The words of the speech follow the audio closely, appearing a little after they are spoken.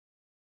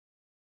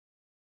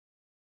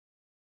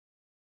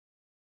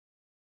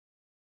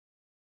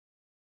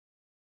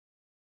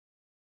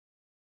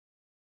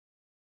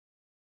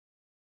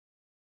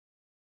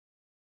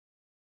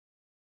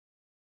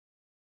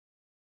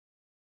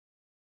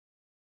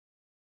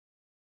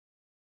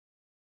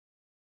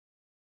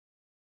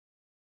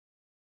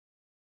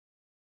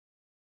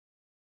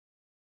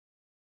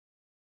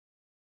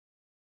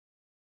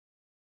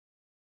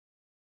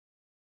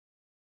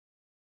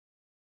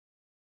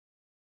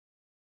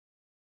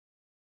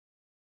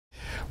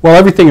Well,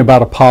 everything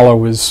about Apollo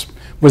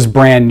was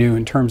brand new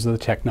in terms of the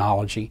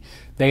technology.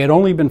 They had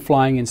only been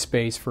flying in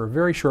space for a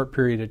very short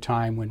period of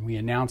time when we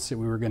announced that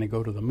we were going to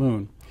go to the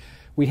moon.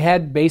 We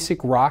had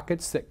basic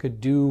rockets that could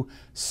do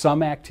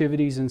some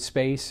activities in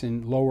space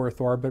in low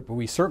Earth orbit, but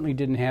we certainly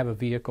didn't have a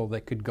vehicle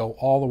that could go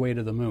all the way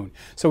to the moon.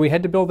 So we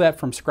had to build that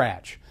from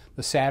scratch.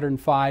 The Saturn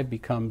V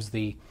becomes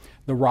the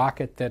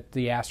rocket that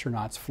the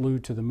astronauts flew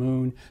to the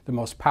moon, the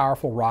most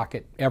powerful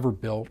rocket ever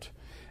built.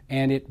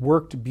 And it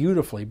worked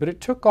beautifully, but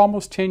it took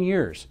almost 10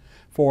 years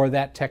for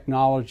that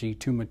technology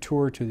to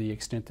mature to the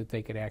extent that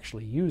they could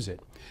actually use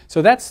it.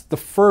 So that's the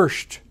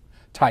first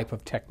type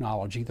of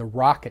technology, the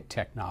rocket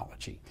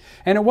technology.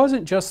 And it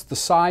wasn't just the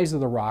size of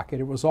the rocket,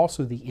 it was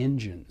also the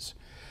engines.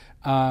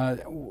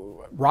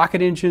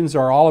 Rocket engines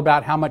are all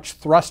about how much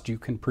thrust you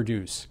can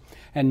produce.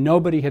 And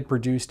nobody had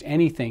produced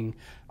anything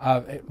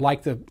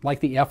like the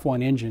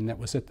F1 engine that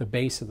was at the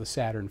base of the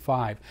Saturn V.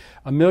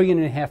 1.5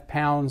 million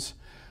pounds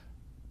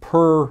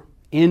per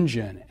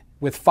engine,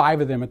 with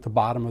 5 of them at the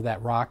bottom of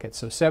that rocket.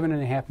 So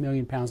 7.5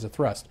 million pounds of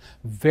thrust.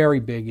 Very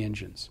big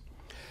engines.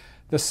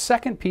 The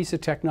second piece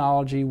of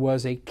technology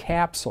was a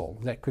capsule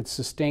that could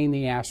sustain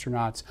the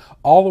astronauts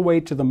all the way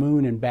to the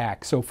moon and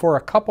back. So for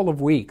a couple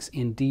of weeks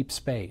in deep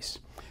space.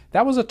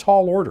 That was a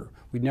tall order.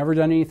 We'd never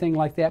done anything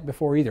like that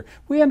before either.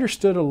 We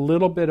understood a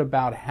little bit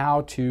about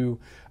how to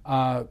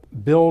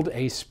build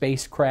a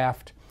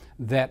spacecraft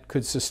that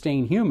could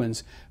sustain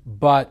humans,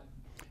 but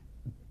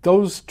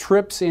those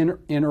trips in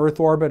Earth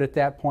orbit at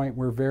that point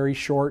were very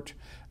short.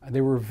 They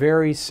were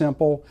very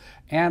simple.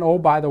 And oh,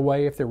 by the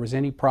way, if there was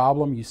any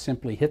problem, you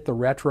simply hit the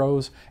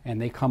retros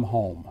and they come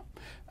home.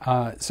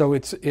 So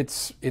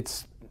it's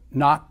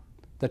not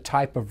the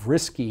type of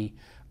risky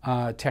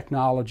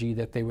technology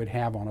that they would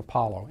have on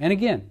Apollo. And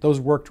again,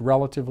 those worked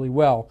relatively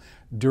well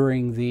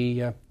during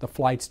the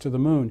flights to the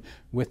moon,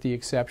 with the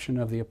exception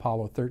of the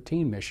Apollo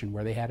 13 mission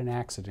where they had an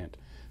accident.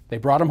 They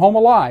brought them home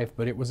alive,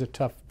 but it was a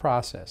tough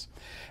process.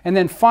 And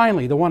then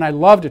finally, the one I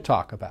love to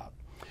talk about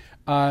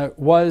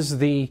was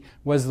the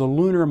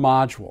Lunar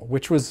Module,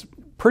 which was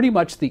pretty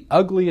much the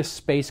ugliest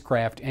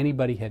spacecraft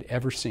anybody had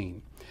ever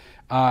seen.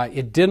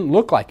 It didn't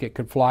look like it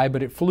could fly,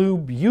 but it flew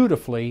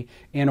beautifully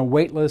in a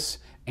weightless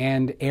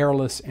and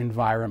airless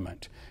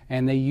environment.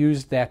 And they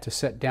used that to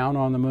set down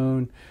on the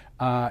moon,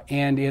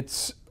 and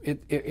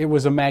it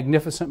was a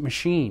magnificent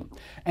machine,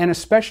 and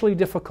especially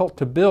difficult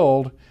to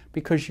build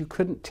because you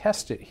couldn't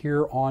test it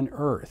here on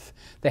Earth.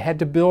 They had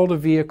to build a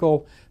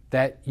vehicle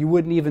that you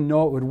wouldn't even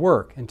know it would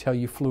work until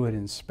you flew it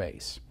in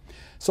space.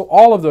 So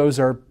all of those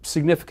are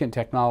significant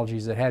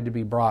technologies that had to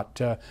be brought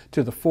to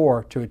the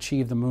fore to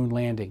achieve the moon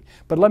landing.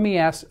 But let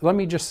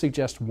me just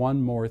suggest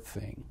one more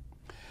thing,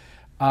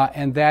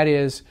 and that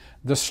is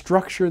the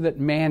structure that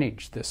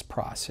managed this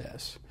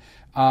process.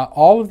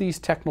 All of these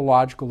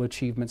technological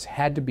achievements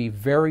had to be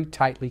very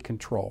tightly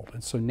controlled.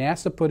 And so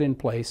NASA put in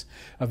place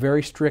a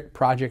very strict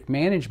project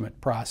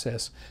management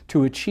process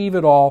to achieve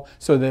it all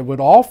so that it would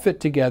all fit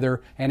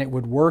together and it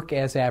would work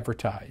as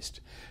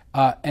advertised.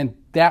 And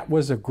that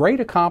was a great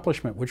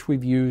accomplishment, which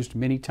we've used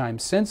many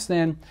times since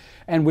then,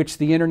 and which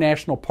the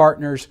international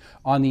partners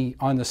on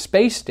the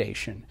space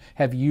station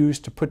have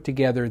used to put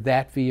together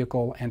that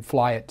vehicle and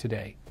fly it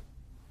today.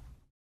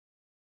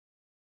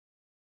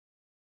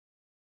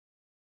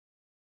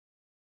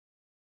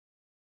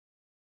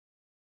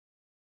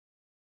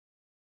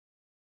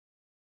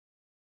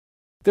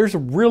 There's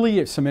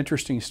really some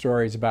interesting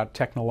stories about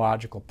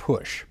technological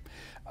push.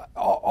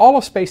 All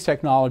of space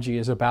technology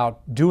is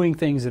about doing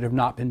things that have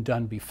not been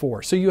done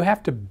before. So you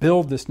have to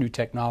build this new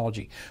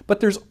technology. But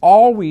there's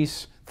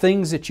always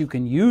things that you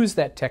can use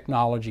that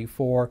technology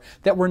for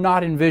that were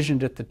not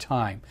envisioned at the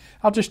time.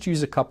 I'll just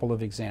use a couple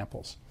of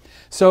examples.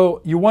 So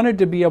you wanted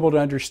to be able to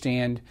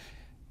understand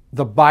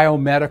the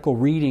biomedical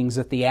readings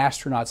that the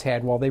astronauts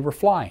had while they were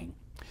flying.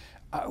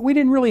 We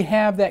didn't really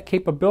have that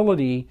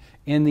capability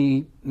in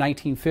the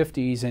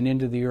 1950s and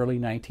into the early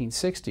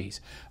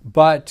 1960s,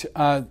 but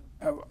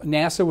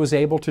NASA was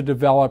able to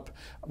develop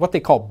what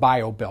they call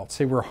biobelts.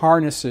 They were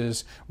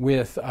harnesses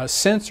with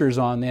sensors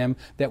on them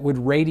that would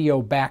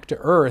radio back to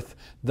Earth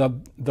the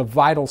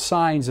vital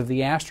signs of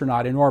the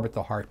astronaut in orbit,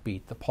 the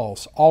heartbeat, the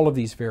pulse, all of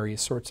these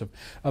various sorts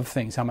of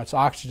things, how much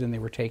oxygen they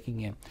were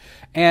taking in.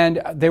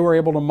 And they were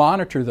able to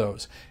monitor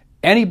those.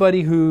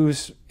 Anybody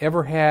who's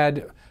ever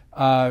had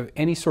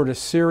any sort of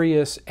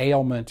serious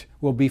ailment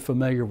will be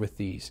familiar with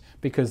these,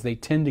 because they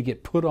tend to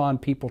get put on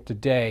people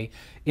today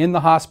in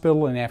the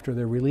hospital and after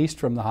they're released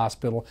from the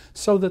hospital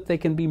so that they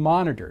can be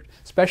monitored,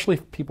 especially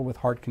people with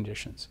heart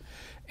conditions.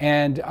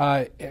 And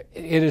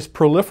it has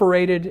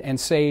proliferated and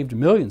saved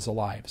millions of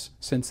lives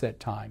since that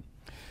time,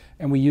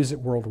 and we use it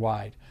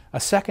worldwide. A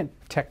second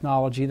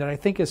technology that I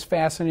think is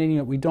fascinating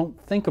that we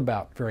don't think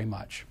about very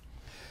much.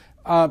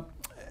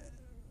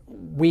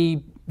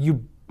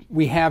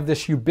 We have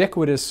this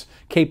ubiquitous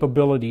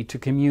capability to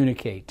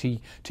communicate,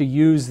 to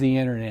use the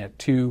internet,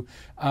 to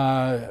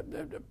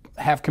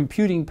have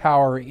computing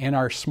power in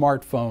our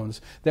smartphones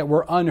that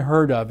were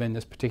unheard of in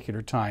this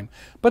particular time.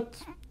 But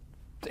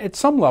at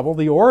some level,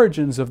 the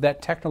origins of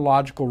that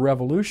technological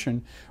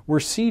revolution were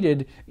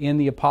seated in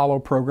the Apollo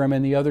program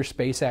and the other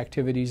space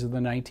activities of the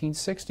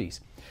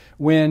 1960s.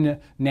 When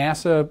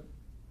NASA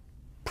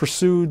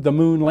pursued the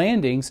moon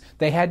landings,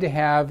 they had to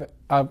have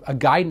a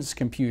guidance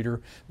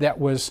computer that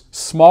was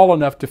small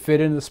enough to fit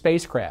in the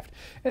spacecraft.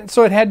 And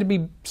so it had to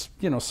be,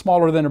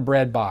 smaller than a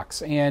bread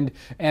box, and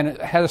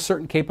it had a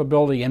certain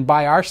capability. And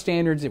by our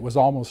standards, it was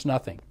almost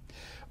nothing.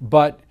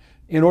 But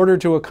in order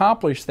to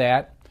accomplish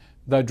that,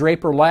 the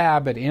Draper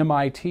Lab at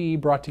MIT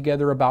brought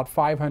together about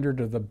 500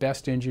 of the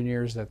best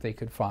engineers that they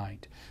could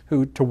find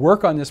to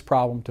work on this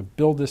problem, to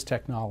build this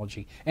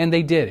technology. And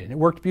they did it. It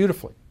worked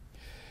beautifully.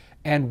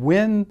 And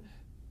when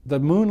the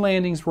moon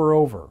landings were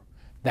over,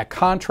 that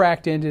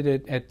contract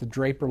ended at the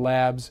Draper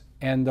Labs,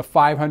 and the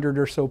 500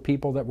 or so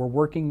people that were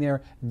working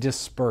there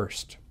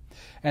dispersed.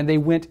 And they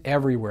went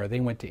everywhere.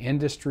 They went to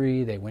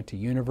industry, they went to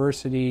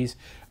universities,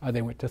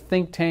 they went to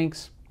think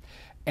tanks,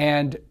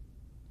 and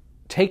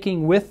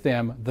taking with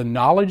them the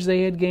knowledge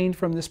they had gained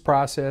from this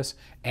process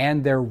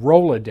and their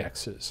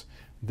Rolodexes,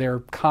 their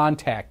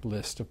contact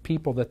list of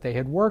people that they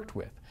had worked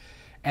with.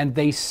 And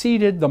they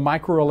seeded the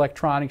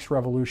microelectronics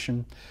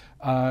revolution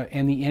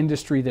and the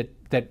industry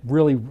that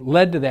really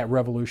led to that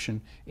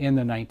revolution in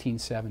the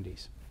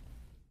 1970s.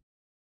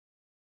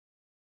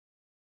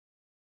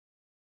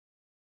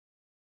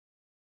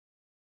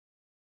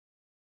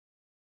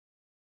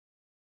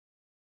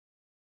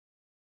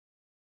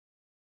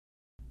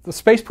 The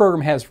space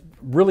program has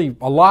really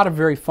a lot of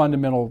very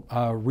fundamental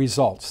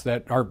results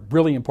that are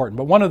really important,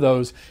 but one of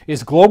those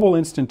is global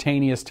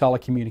instantaneous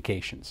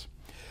telecommunications.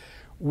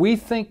 We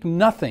think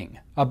nothing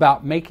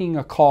about making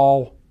a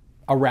call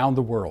around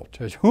the world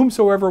to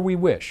whomsoever we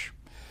wish.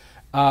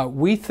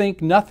 We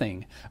think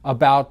nothing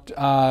about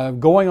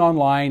going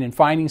online and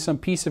finding some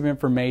piece of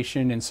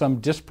information in some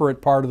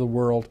disparate part of the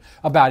world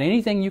about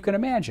anything you can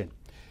imagine.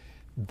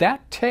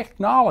 That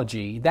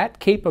technology, that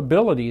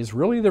capability is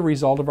really the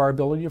result of our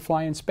ability to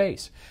fly in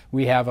space.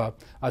 We have a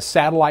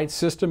satellite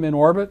system in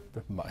orbit,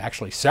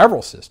 actually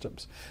several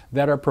systems,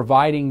 that are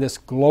providing this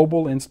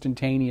global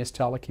instantaneous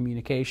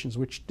telecommunications,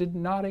 which did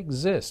not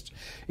exist.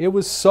 It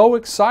was so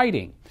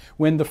exciting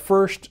when the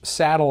first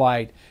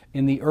satellite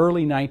in the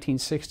early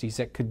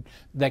 1960s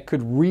that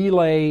could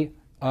relay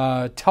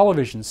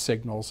television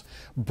signals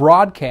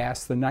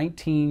broadcast the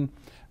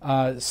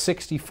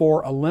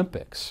 1964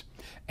 Olympics.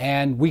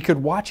 And we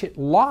could watch it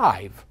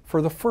live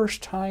for the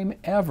first time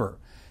ever.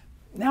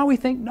 Now we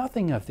think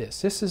nothing of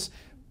this. This is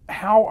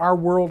how our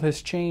world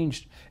has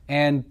changed.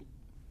 And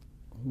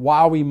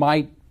while we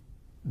might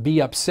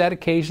be upset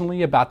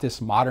occasionally about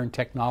this modern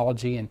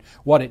technology and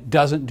what it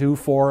doesn't do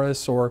for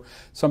us, or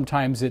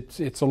sometimes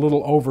it's a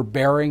little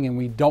overbearing and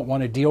we don't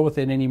want to deal with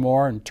it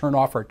anymore and turn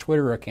off our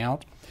Twitter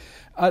account,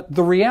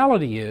 the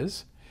reality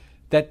is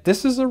that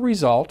this is a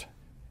result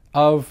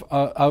of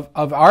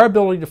our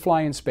ability to fly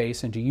in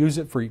space and to use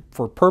it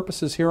for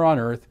purposes here on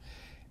Earth,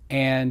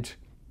 and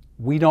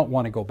we don't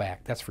want to go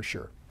back, that's for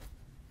sure.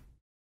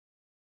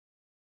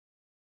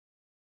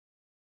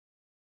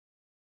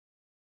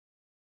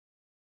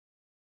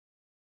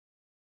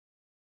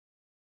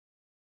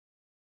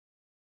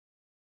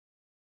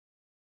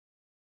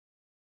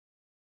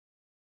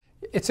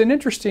 It's an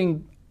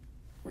interesting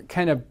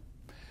kind of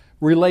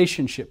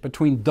relationship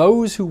between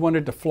those who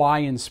wanted to fly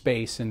in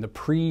space in the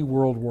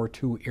pre-World War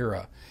II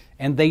era,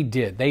 and they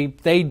did.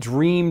 They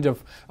dreamed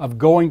of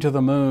going to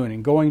the moon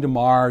and going to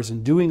Mars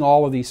and doing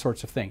all of these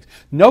sorts of things.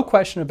 No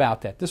question about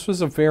that. This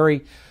was a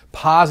very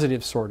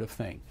positive sort of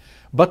thing.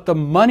 But the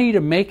money to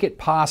make it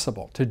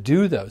possible to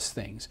do those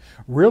things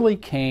really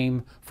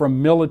came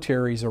from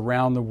militaries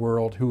around the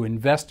world who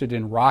invested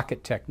in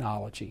rocket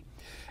technology.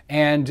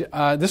 And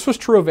this was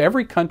true of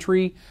every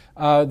country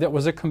that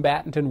was a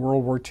combatant in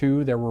World War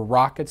II. There were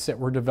rockets that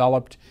were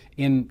developed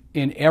in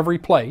every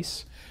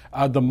place.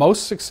 The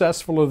most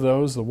successful of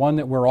those, the one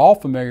that we're all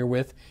familiar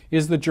with,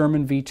 is the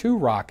German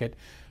V-2 rocket,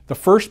 the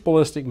first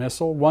ballistic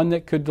missile, one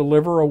that could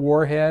deliver a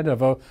warhead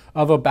of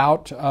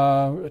about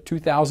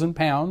 2,000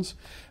 pounds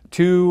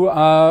to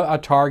a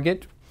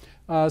target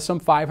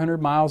some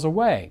 500 miles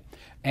away.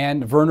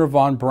 And Werner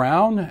von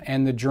Braun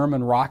and the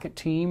German rocket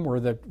team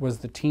was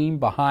the team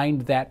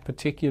behind that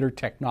particular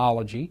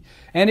technology.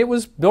 And it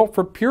was built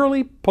for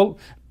purely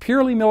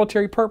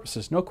military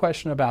purposes, no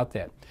question about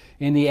that.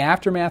 In the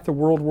aftermath of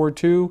World War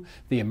II,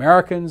 the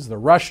Americans, the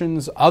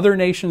Russians, other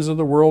nations of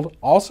the world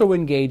also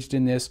engaged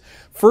in this,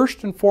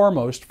 first and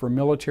foremost for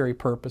military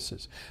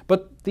purposes.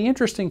 But the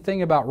interesting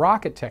thing about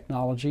rocket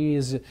technology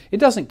is it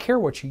doesn't care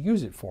what you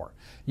use it for.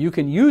 You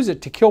can use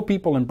it to kill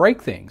people and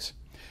break things.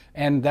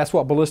 And that's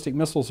what ballistic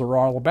missiles are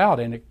all about,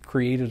 and it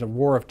created a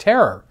war of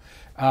terror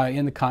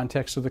in the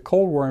context of the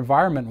Cold War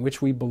environment in which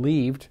we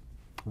believed,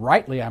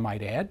 rightly I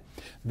might add,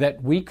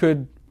 that we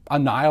could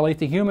annihilate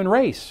the human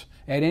race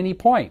at any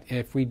point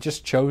if we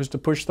just chose to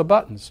push the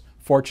buttons.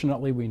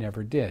 Fortunately, we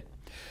never did.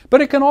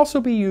 But it can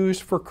also be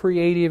used for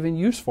creative and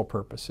useful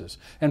purposes,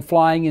 and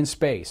flying in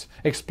space,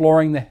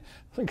 exploring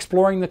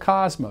exploring the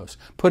cosmos,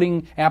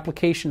 putting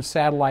application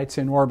satellites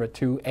in orbit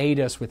to aid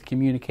us with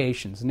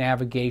communications,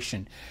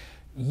 navigation,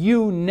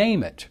 you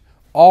name it.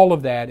 All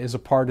of that is a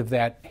part of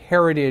that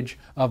heritage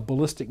of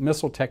ballistic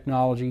missile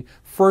technology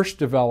first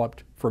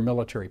developed for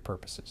military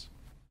purposes.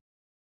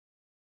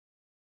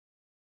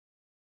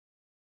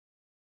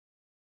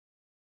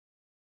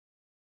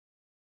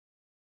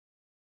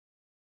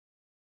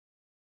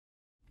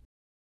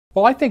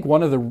 Well, I think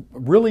one of the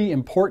really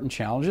important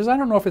challenges, I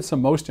don't know if it's the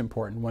most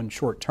important one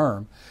short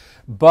term,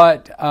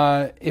 but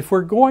if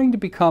we're going to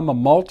become a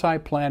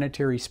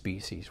multi-planetary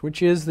species,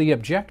 which is the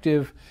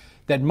objective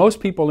that most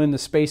people in the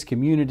space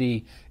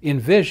community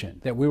envision,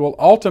 that we will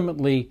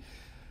ultimately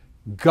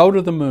go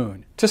to the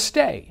moon to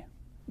stay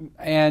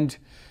and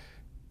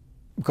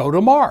go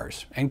to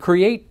Mars and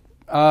create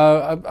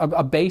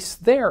a base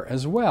there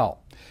as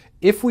well.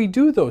 If we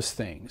do those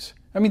things,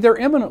 I mean, they're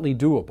eminently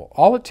doable.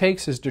 All it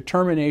takes is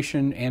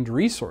determination and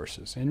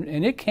resources,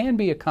 and it can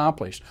be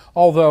accomplished,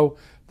 although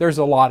there's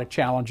a lot of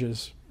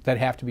challenges that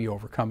have to be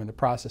overcome in the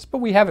process. But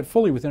we have it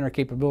fully within our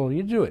capability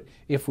to do it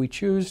if we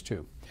choose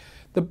to.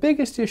 The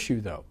biggest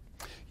issue, though,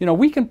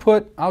 we can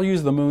put, I'll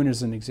use the moon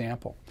as an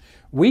example.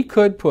 We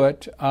could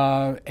put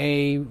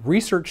a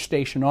research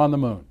station on the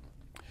moon,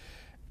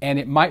 and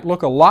it might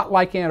look a lot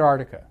like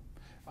Antarctica,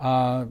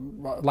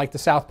 like the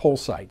South Pole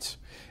sites.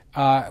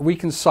 We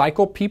can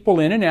cycle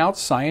people in and out,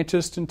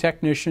 scientists and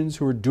technicians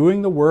who are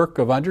doing the work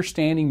of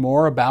understanding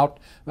more about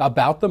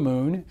the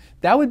moon.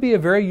 That would be a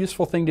very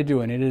useful thing to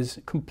do, and it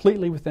is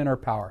completely within our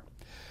power.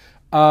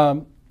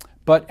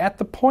 But at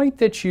the point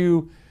that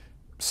you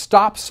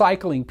stop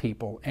cycling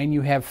people and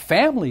you have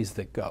families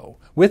that go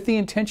with the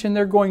intention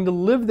they're going to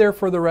live there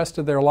for the rest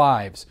of their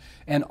lives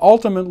and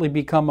ultimately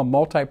become a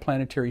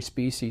multiplanetary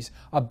species,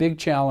 a big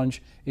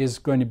challenge is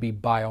going to be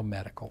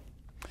biomedical.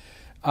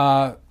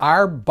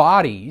 Our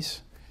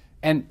bodies,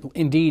 and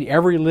indeed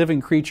every living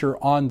creature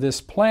on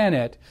this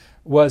planet,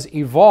 was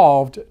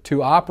evolved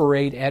to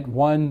operate at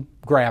 1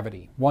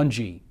 gravity,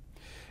 1g.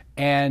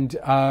 And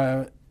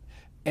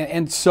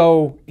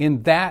so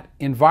in that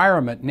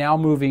environment, now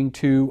moving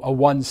to a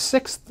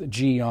 1/6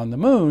 g on the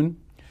moon,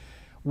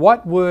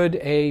 what would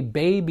a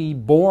baby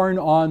born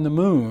on the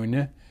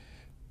moon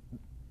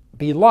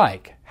be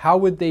like? How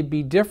would they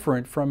be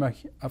different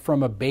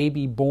from a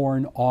baby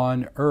born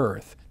on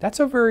Earth? That's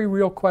a very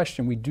real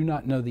question we do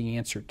not know the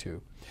answer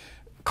to.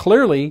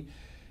 Clearly,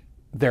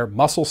 their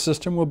muscle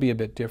system will be a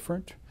bit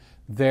different.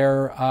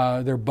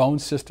 Their bone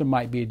system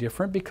might be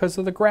different because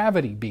of the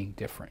gravity being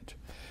different.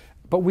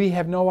 But we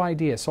have no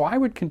idea. So I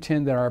would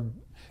contend that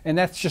and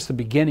that's just the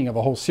beginning of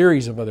a whole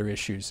series of other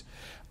issues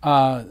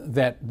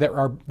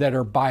that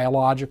are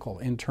biological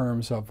in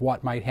terms of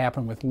what might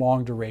happen with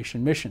long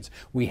duration missions.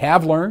 We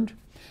have learned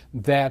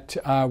that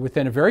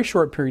within a very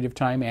short period of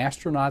time,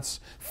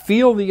 astronauts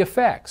feel the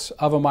effects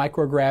of a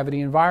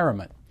microgravity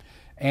environment.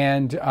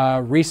 And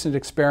recent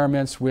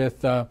experiments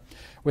with the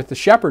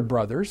Shepard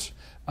brothers,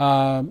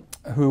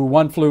 who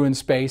one flew in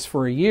space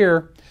for a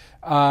year,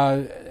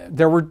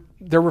 there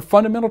were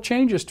fundamental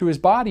changes to his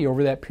body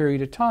over that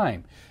period of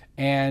time.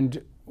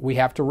 And we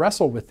have to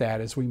wrestle with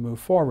that as we move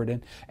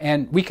forward.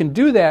 And we can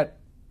do that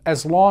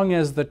as long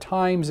as the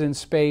times in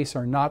space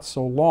are not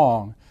so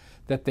long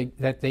that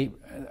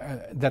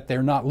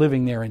they're not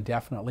living there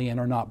indefinitely and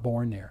are not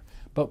born there.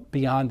 But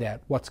beyond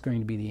that, what's going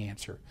to be the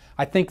answer?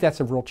 I think that's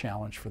a real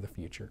challenge for the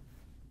future.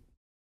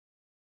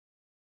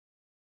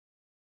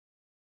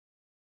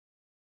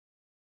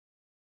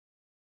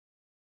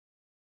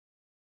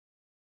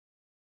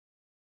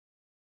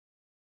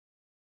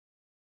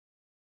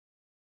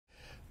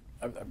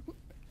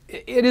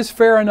 It is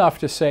fair enough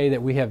to say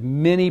that we have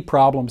many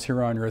problems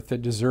here on Earth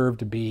that deserve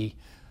to be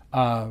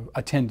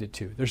attended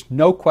to. There's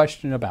no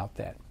question about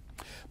that.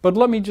 But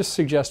let me just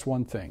suggest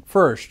one thing.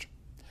 First,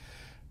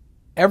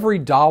 every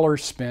dollar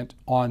spent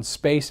on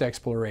space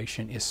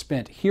exploration is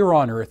spent here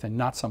on Earth and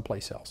not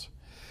someplace else.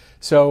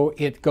 So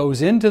it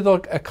goes into the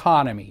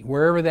economy,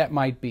 wherever that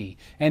might be,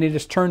 and it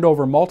is turned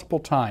over multiple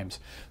times.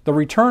 The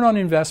return on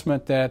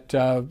investment that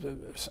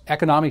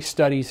economic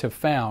studies have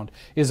found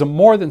is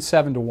more than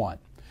 7 to 1.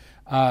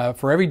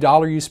 For every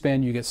dollar you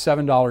spend, you get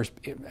 $7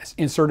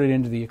 inserted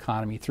into the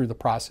economy through the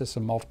process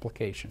of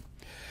multiplication.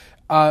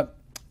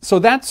 So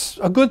that's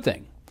a good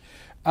thing.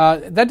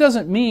 That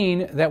doesn't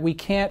mean that we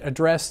can't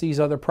address these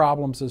other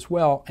problems as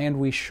well, and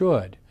we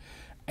should.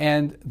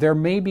 And there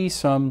may be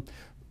some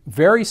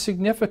very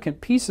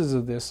significant pieces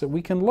of this that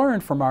we can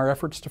learn from our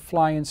efforts to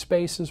fly in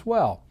space as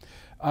well.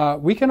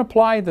 We can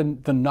apply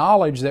the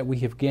knowledge that we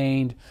have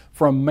gained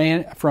from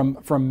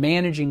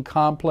managing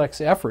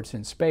complex efforts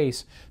in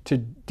space to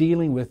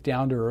dealing with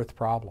down-to-earth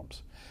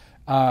problems.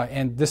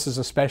 And this is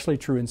especially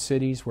true in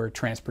cities where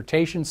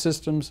transportation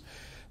systems,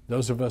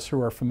 those of us who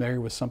are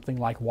familiar with something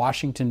like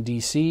Washington,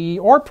 D.C.,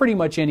 or pretty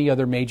much any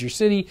other major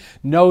city,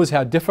 knows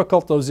how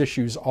difficult those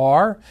issues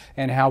are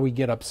and how we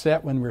get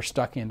upset when we're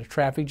stuck in a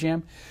traffic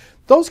jam.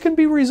 Those can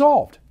be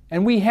resolved.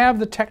 And we have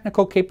the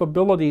technical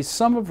capabilities,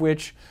 some of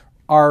which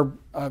are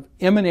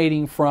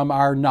emanating from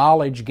our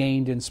knowledge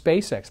gained in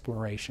space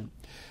exploration,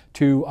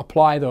 to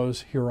apply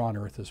those here on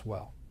Earth as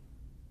well.